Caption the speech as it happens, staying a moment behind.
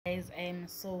Guys, I am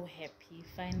so happy.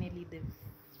 Finally, the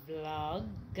vlog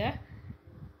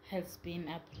has been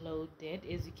uploaded.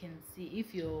 As you can see,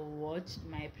 if you watched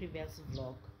my previous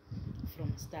vlog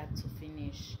from start to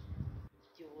finish,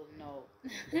 you will know.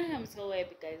 I'm so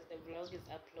happy, guys. The vlog is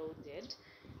uploaded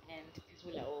and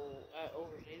people are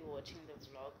already watching the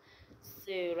vlog.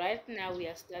 So right now we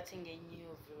are starting a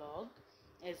new vlog.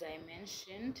 As I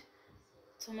mentioned,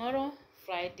 tomorrow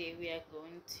Friday we are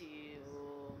going to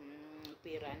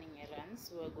be running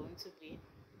errands. We are going to be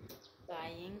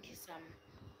buying some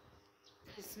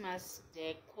Christmas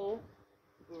deco,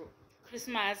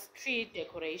 Christmas tree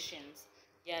decorations.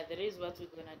 Yeah, that is what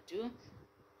we're gonna do.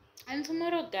 And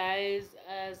tomorrow, guys,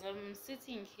 as I'm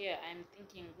sitting here, I'm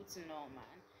thinking, good to know,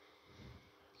 man.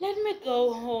 Let me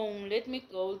go home. Let me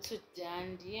go to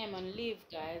Dundee. I'm on leave,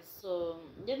 guys. So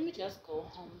let me just go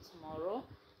home tomorrow.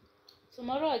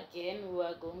 Tomorrow again, we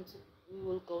will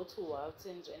go to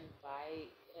Waltons and buy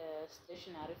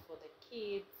stationery for the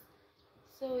kids.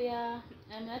 So yeah,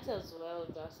 I might as well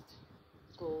just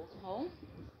go home,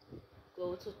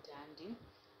 go to Dundee.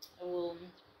 I will.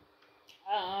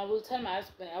 I will tell my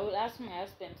husband. I will ask my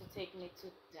husband to take me to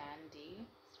Dundee.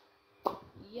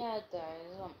 Yeah,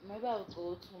 guys. Maybe I'll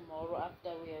go tomorrow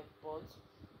after we have bought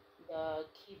the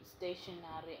kids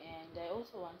stationery, and I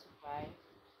also want to buy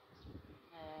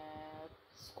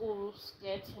school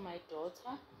skirts for my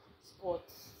daughter,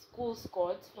 school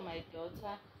skirts for my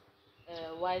daughter,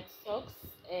 white socks,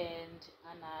 and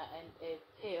a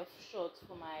pair of shorts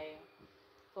for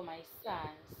my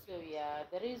son. So yeah,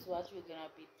 that is what we're gonna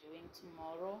be doing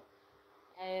tomorrow.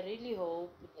 I really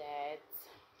hope that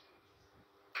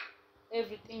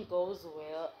everything goes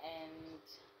well and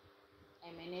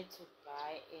I manage to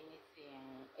buy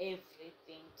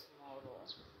everything tomorrow.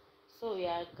 So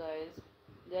yeah, guys,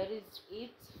 that is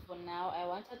it for now. I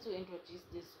wanted to introduce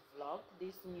this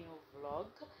new vlog.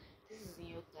 This is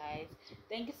new, guys.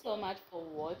 Thank you so much for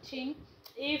watching.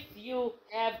 If you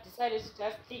have decided to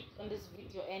just click on this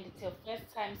video and it's your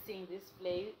first time seeing this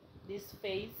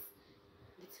face,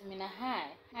 it's Mina.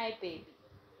 Hi baby,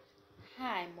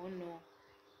 hi Mono,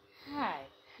 hi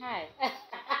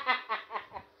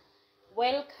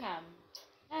welcome.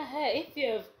 If you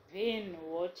have been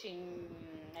watching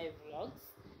my vlogs,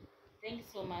 thank you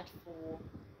so much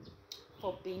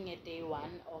for being a day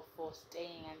one or for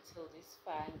staying until this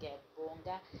far.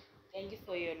 Ngiyabonga. Thank you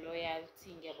for your loyalty.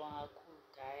 Ngiyabonga kakhulu,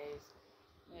 guys.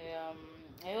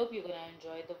 I hope you're gonna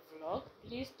enjoy the vlog.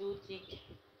 Please do click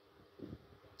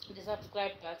the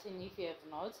subscribe button if you have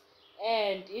not,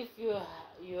 and if you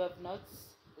have not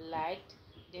liked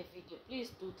the video, please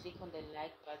do click on the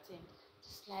like button.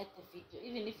 Just like the video.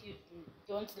 Even if you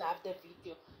don't love the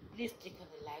video, please click on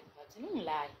the like button.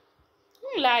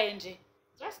 Lie nje,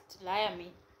 just lie at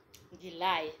me.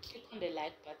 Lie. Click on the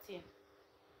like button.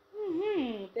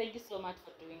 Thank you so much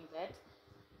for doing that.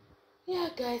 Yeah,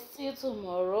 guys, see you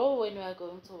tomorrow when we are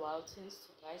going to Waltons to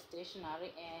buy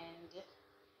stationery and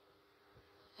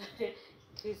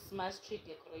Christmas tree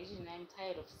decoration. I'm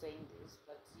tired of saying this,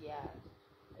 but yeah,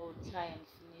 I'll try and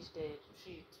finish the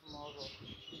tree tomorrow.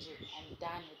 I'm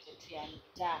done with the tree. I'm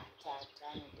done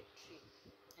with the tree.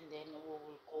 And then we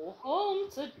will go home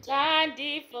to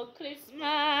Dundee for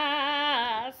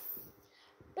Christmas.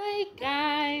 Bye,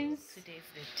 guys. Today is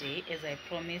the day, as I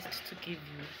promised to give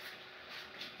you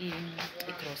in a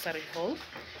grocery haul.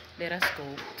 Let us go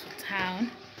to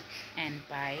town and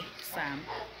buy some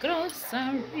groceries.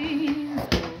 I'll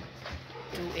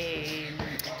do a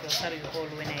grocery haul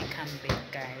when I come back,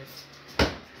 guys.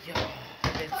 Yeah,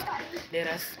 let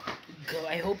us go.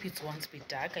 I hope it won't be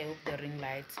dark. I hope the ring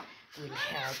lights will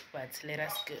help, but let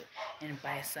us go and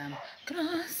buy some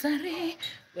grocery.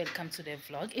 Welcome to the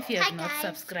vlog. If you have not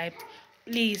subscribed,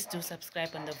 please do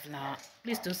subscribe on the vlog.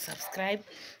 Please do subscribe.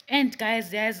 And guys,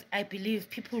 there's, I believe,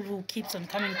 people who keeps on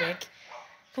coming back,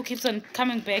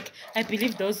 I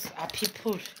believe those are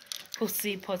people who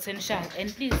see potential.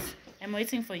 And please, I'm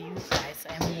waiting for you guys.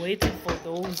 I'm waiting for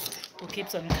those who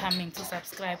keeps on coming to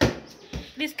subscribe.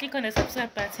 Please click on the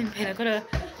subscribe button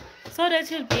so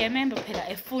that you'll be a member,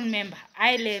 a full member.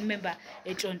 I member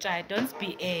a choncha. Don't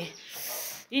be a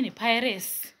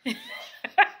pirates.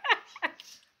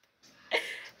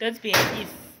 Don't be a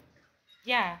thief.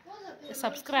 Yeah,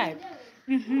 subscribe.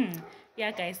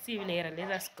 Yeah, guys, see you later.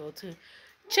 Let us go to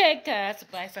Checkers,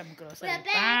 buy some groceries.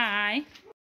 Bye.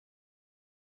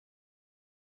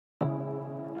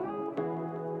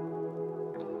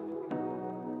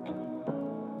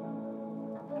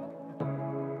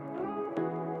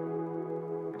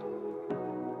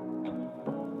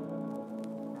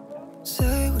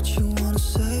 Say what you wanna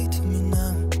say to me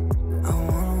now. I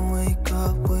wanna wake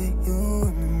up with you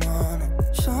in the morning.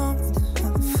 Show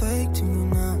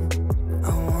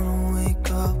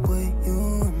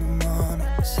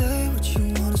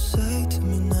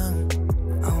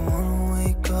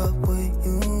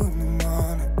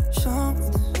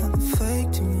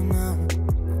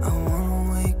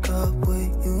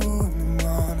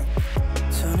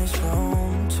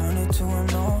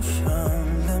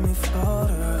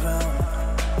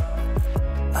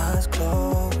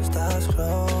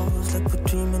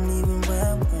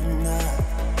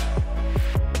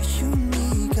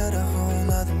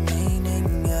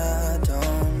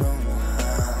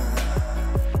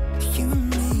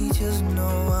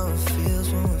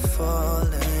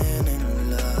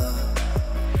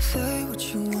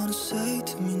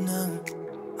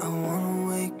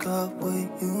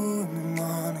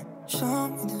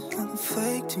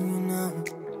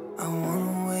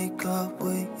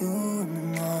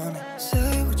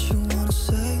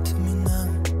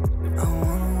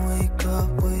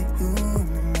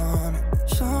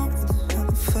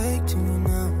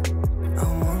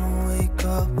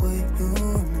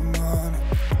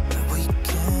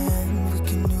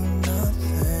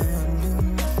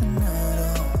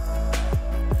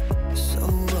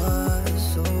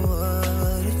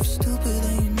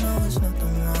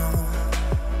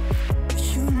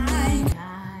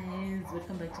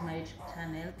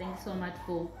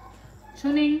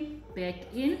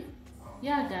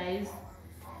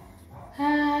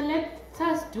let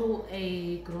us do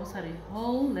a grocery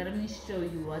haul. Let me show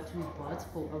you what we bought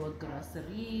for our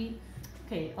grocery.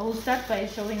 Okay, I will start by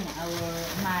showing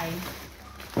my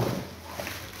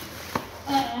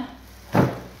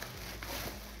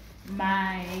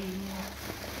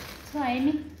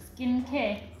tiny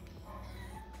skincare.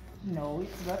 No,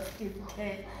 it's not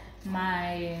skincare.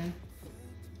 My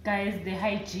guys, the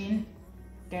hygiene,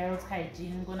 girls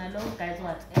hygiene. Gonna love guys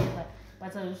whatever.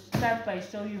 But I'll start by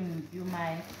showing you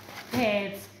my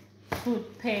pads,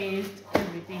 toothpaste,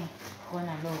 everything.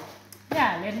 Gonna love.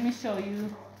 Yeah, let me show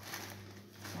you.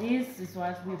 This is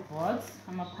what we bought.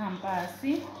 I'm a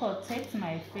Pampasi Protect,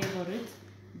 my favorite.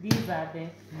 These are the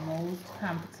most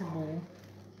comfortable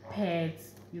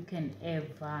pads you can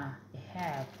ever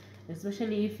have,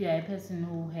 especially if you are a person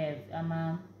who have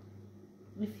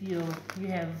if you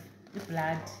have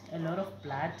blood, a lot of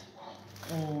blood.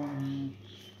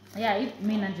 Yeah, it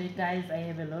mean guys, I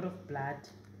have a lot of blood.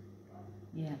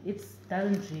 Yeah, it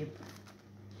doesn't drip.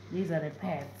 These are the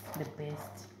pads, the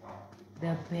best.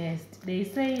 They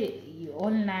say all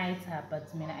night,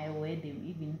 but I wear them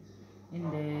even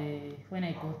when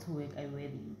I go to work. I wear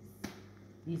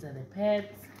these are the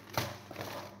pads.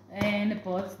 And I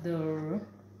bought the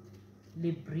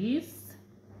Libris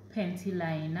panty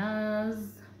liners.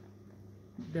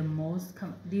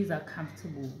 These are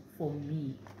comfortable for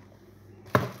me.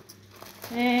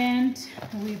 And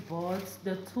we bought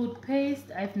the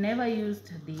toothpaste. I've never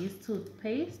used this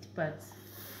toothpaste, but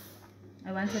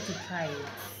I wanted to try it.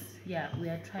 Yeah, we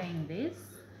are trying this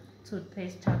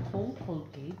toothpaste, charcoal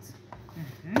Colgate.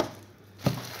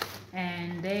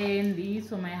 And then these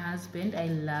for my husband. I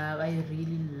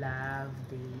really love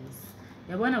these.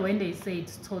 The one when they say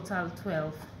it's total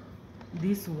 12,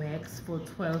 this works for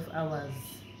 12 hours.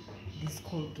 This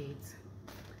Colgate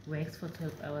works for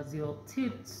 12 hours. Your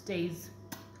teeth stays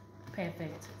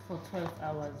perfect for 12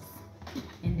 hours,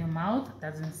 and your mouth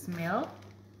doesn't smell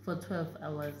for 12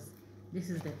 hours. This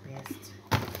is the best.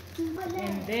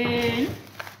 And then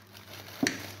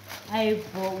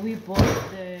we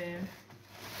bought the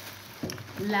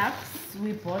Lux.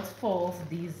 We bought 4 of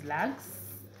these Lux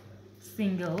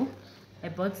single. I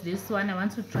bought this one. I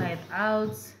want to try it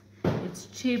out. It's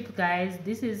cheap, guys.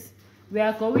 We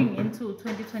are going into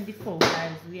 2024,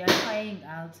 guys. We are trying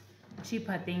out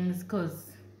cheaper things because,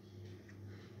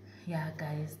 yeah,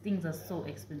 guys, things are so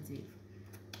expensive.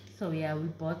 So yeah, we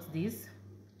bought this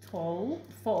 4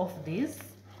 of this,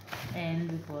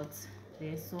 and we bought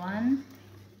this one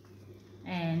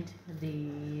and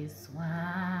this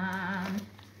one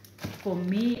for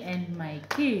me and my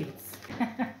kids.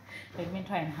 Let me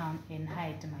try and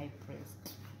hide my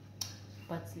breast,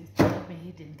 but it's not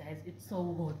hidden, guys. It's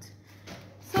so hot.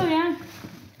 So yeah,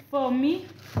 for my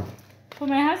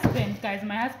husband, guys,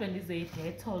 my husband is a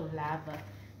Dettol lover.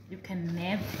 You can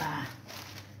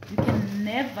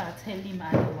never tell him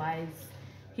otherwise.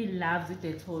 He loves it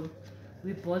Dettol.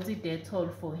 We bought it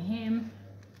Dettol for him.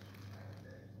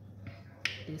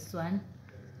 This one.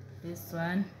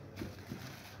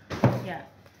 Yeah,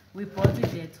 we bought it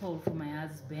Dettol for my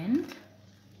husband.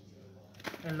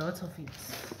 A lot of it.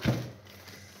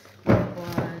 We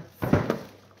bought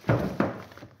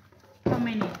how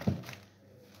many?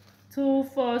 2,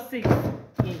 4, 6.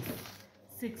 Yes,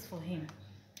 6 for him.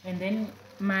 And then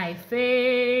my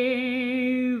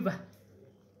fave.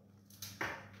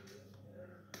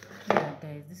 Yeah,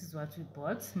 guys, this is what we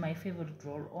bought. My favorite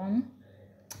roll-on.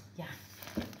 Yeah.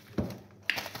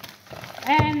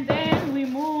 And then we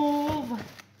move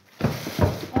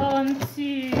on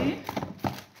to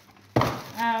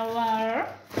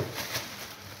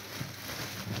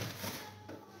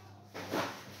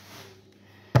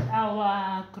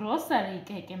our grocery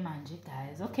keke manje,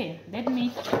 guys. Okay,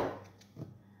 we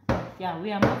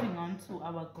are moving on to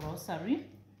our grocery.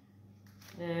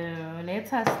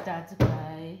 Let us start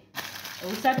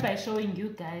by showing you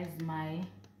guys my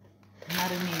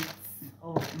marinades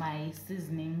of my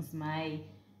seasonings, my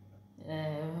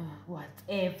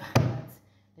whatever.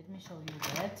 Let me show you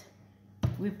that.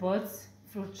 We bought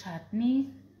fruit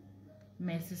chutney,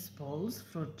 Mrs. Bowls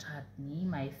fruit chutney,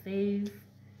 my fave,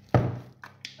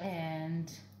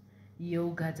 and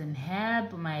yogurt and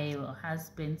herb, my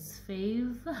husband's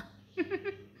fave.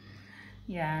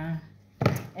 Yeah,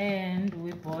 and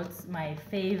we bought my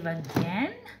fave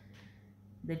again,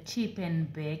 the chip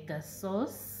and baker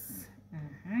sauce,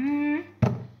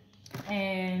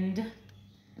 and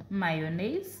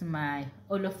mayonnaise,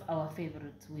 all of our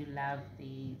favorites. We love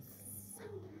these.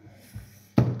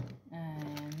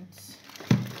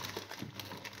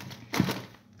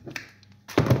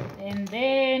 And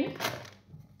then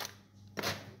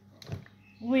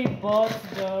we bought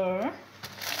the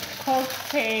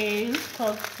cocktail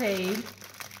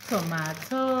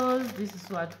tomatoes. This is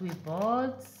what we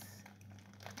bought.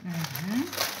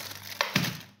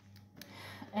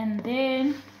 And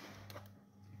then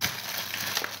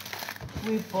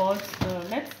we bought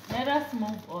the let us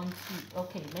move on to,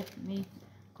 okay, let me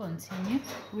continue.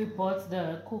 We bought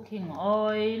the cooking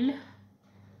oil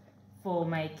for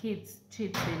my kids.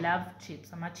 Chips, they love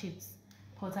chips. Chips,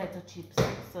 potato chips.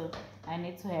 So I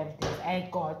need to have this. I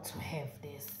got to have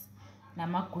this.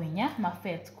 Namagwinya, my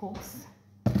fat cooks.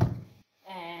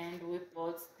 And we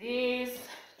bought this.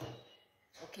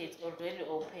 Okay, it's already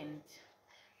opened.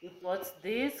 We bought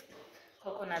this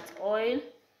coconut oil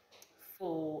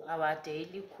for our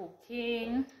daily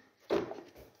cooking.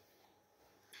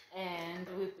 And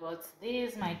we bought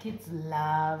this. My kids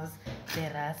loves the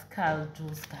rascal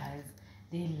juice, guys.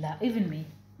 They love, even me,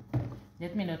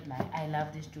 let me not lie, I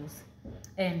love this juice.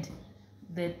 And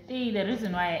the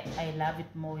reason why I love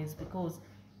it more is because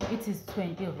it is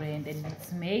 20 rand and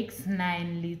it makes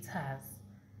 9 liters.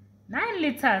 9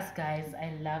 liters, guys.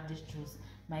 I love this juice.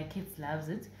 My kids loves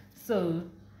it. So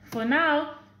for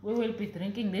now we will be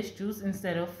drinking this juice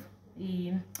instead of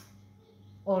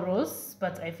Oros,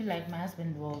 but I feel like my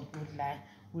husband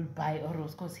would buy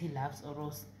Oros because he loves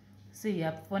Oros. So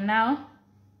yeah, for now,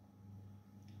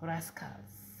 rascals.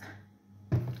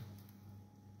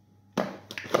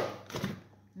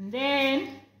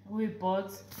 Then we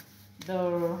bought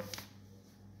the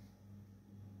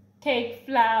cake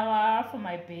flour for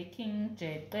my baking,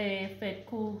 fat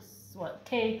cooks,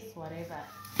 cakes, whatever.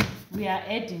 We are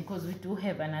adding because we do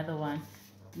have another one.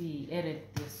 We added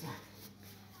this one.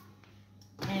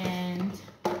 And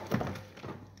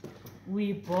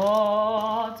we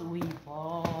bought wheat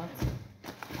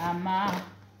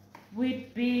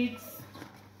bix,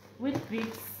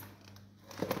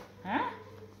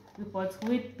 we bought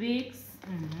wheat bix,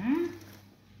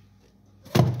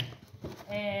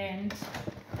 and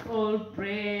all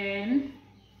bran,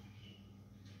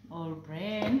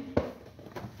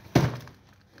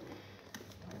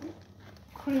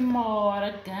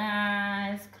 cremora,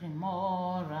 guys,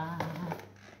 cremora.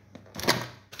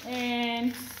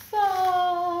 And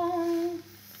salt,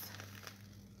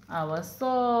 our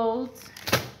salt,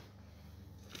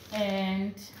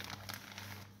 and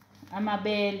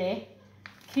amabele,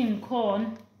 king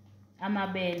corn,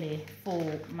 amabele for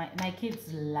my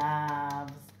kids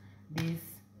loves this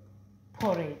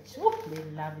porridge. Oh, they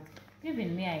love it.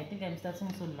 Even me, I think I'm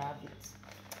starting to love it,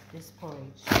 this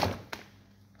porridge.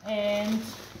 And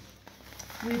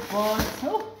we bought,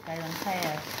 oh guys, I'm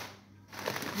tired.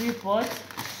 We bought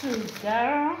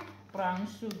sugar, brown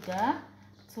sugar,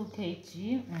 2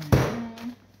 kg.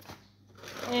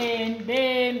 And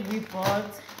then we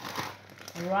bought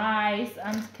rice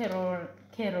and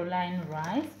Caroline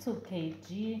rice, 2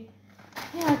 kg.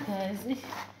 Yeah, guys,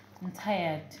 I'm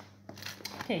tired.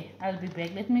 Okay, I'll be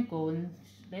back. Let me go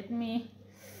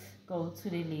to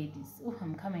the ladies. Oh,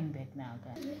 I'm coming back now,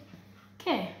 guys.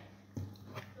 Okay.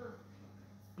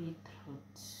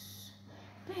 Beetroot,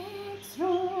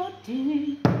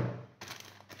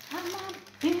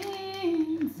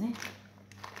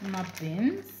 my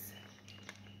beans,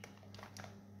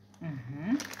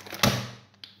 and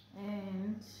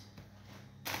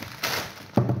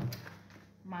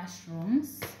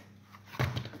mushrooms,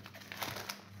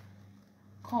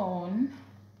 corn,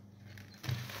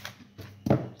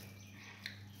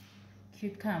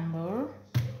 cucumber,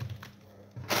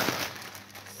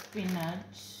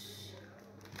 spinach,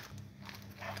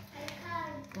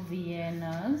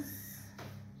 Viennas,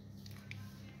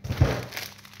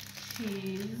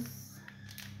 cheese,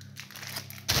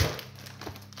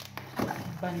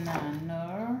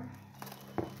 banana,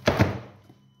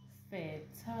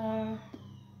 feta,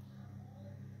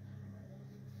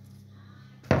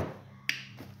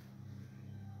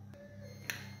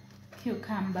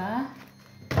 cucumber,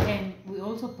 and we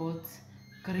also bought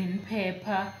green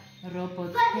pepper,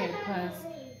 robot peppers,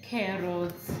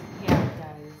 carrots. Yeah,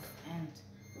 guys, and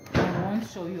I won't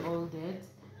show you all that.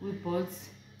 We bought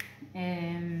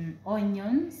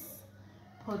onions,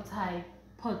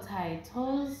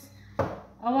 potatoes.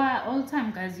 Our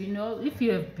all-time, guys, you know, if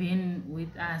you have been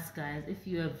with us, guys, if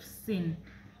you have seen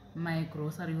my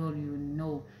grocery haul, you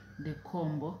know the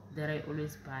combo that I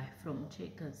always buy from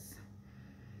Checkers.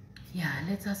 Yeah,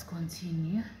 let us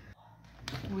continue.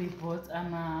 We bought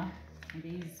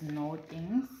these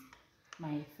things,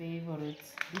 my favorite.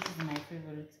 This is my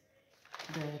favorite,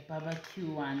 the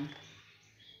barbecue one,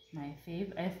 my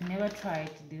fave. I've never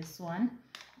tried this one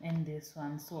and this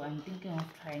one, so I'm thinking of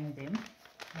trying them.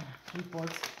 Yeah, we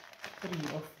bought 3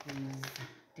 of these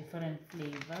different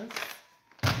flavors,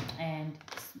 and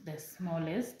the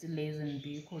smallest Lays and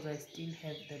Be because I still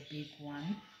have the big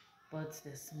one, but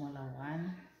the smaller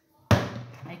one.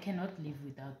 I cannot live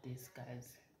without this,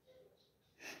 guys.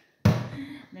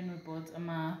 Then we bought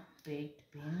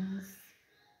baked beans.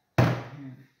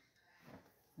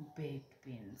 Baked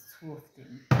beans, 2 of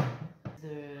them.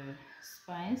 The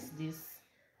spice, this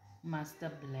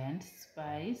master blend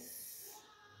spice.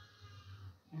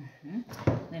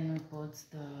 Then we bought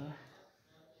the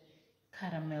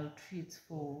caramel treats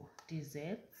for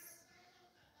desserts.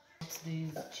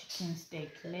 These chicken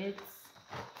steaklets.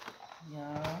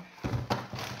 Yeah.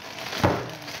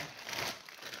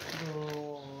 The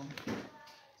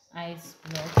ice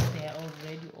blocks, they are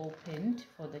already opened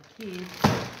for the kids.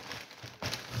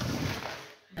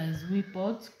 Guys, we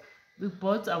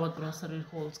bought our grocery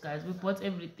hauls, guys. We bought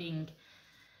everything.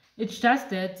 It's just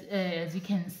that as you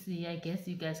can see, I guess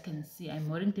you guys can see, I'm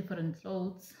wearing different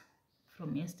clothes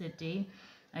from yesterday.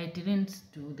 I didn't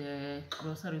do the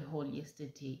grocery haul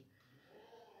yesterday.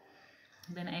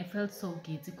 Then I felt so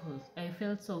guilty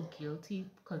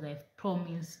because I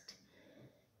promised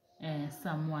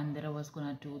someone that I was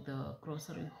gonna do the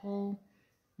grocery haul.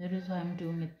 That is why I'm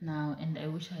doing it now, and I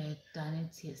wish I had done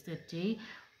it yesterday,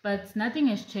 but nothing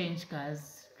has changed,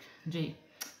 guys.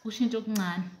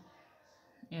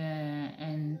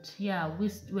 And yeah,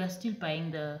 we're still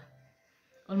buying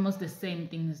almost the same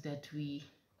things that we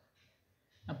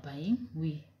are buying.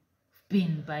 We've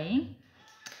been buying,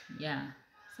 yeah.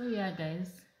 So yeah,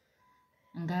 guys,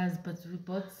 but we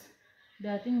bought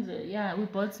there are things. Yeah, we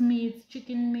bought meat,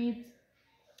 chicken meat.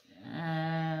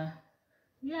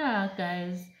 Yeah,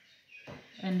 guys,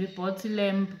 and we bought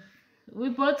lamb. We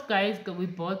bought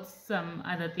some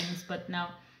other things, but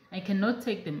now I cannot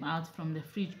take them out from the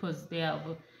fridge because they are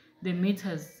the meat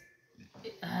has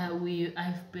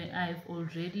I've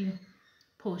already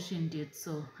portioned it,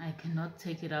 so I cannot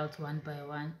take it out one by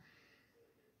one.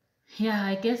 Yeah,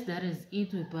 I guess that is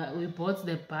it. We bought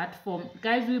the bat form,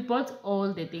 guys. We bought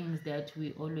all the things that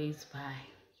we always buy,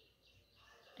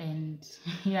 and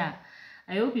yeah,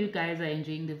 I hope you guys are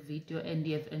enjoying the video and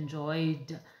you have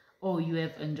enjoyed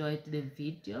the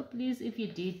video. Please, if you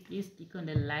did, please click on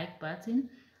the like button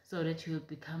so that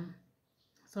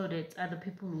other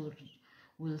people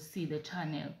will see the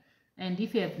channel. And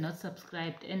if you have not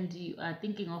subscribed and you are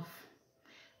thinking of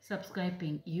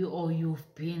subscribing,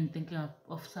 you've been thinking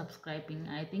of subscribing,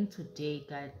 I think today,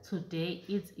 guys,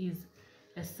 it is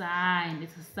a sign.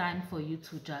 It's a sign for you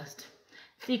to just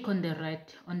click on the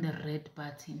red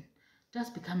button.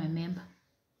 Just become a member.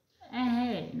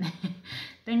 Hey,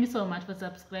 thank you so much for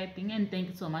subscribing, and thank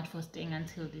you so much for staying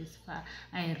until this far.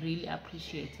 I really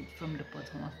appreciate it from the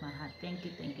bottom of my heart. Thank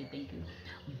you.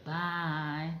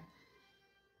 Bye.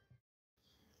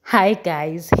 Hi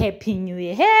guys, happy new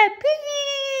year.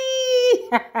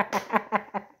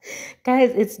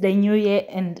 Guys, it's the new year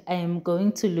and I am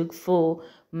going to look for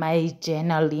my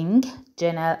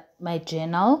my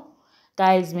journal.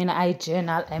 Guys, I'm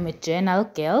a journal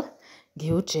girl.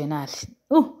 Journal.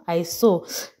 Oh, I saw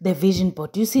the vision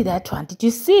board. Do you see that one? Did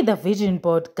you see the vision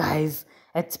board, guys?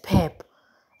 It's Pep.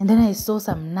 And then I saw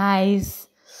some nice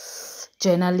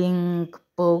journaling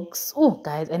books. Oh,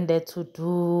 guys, and the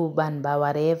to-do banba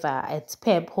whatever. It's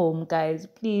Pep Home, guys.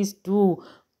 Please do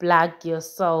plug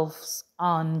yourselves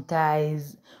on,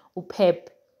 guys. Pep,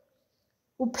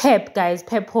 guys.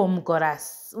 Pep Home got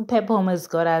us. Pep Home has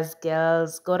got us,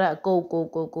 girls.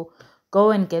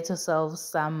 Go and get yourself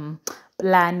some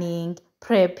planning,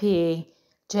 prepping,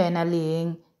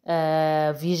 journaling,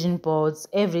 vision boards,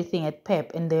 everything at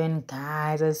Pep. And then,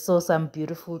 guys, I saw some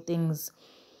beautiful things.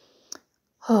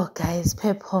 Oh, guys,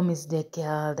 Pep Home is the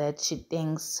girl that she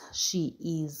thinks she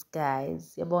is,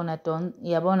 guys. And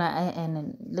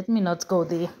let me not go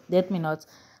there.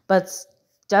 But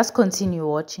just continue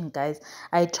watching, guys.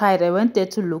 I went there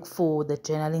to look for the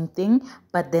journaling thing,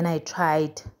 but then I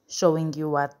tried showing you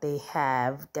what they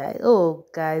have, guys. Oh,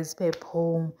 guys, Pep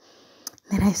Home.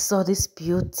 Then I saw this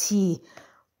beautiful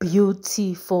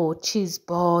cheese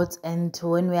boards, and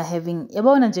when we are having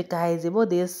guys,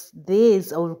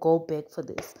 this I will go back for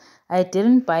this. I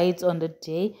didn't buy it on the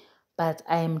day, but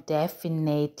I am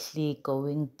definitely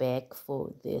going back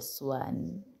for this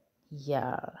one.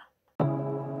 Yeah.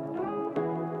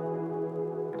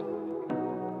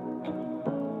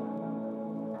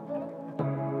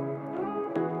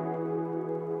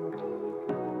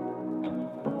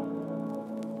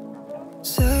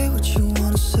 Say what you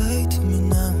wanna say to me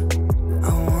now.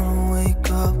 I wanna wake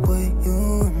up with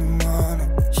you in the morning.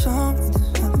 Show me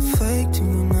there's nothing fake to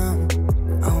me now.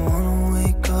 I wanna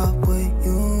wake up with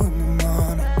you in the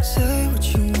morning. Say what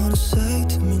you wanna say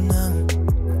to me now.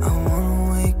 I wanna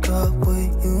wake up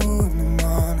with you in the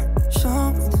morning.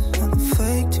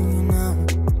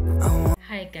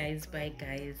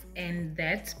 guys, and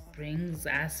that brings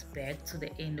us back to the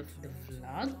end of the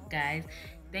vlog, guys.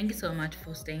 Thank you so much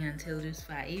for staying until this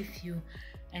far. If you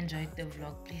enjoyed the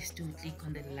vlog, please do click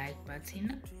on the like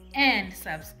button and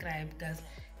subscribe, guys.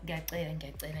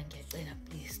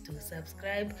 Please do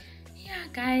subscribe. Yeah,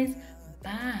 guys,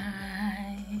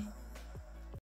 bye.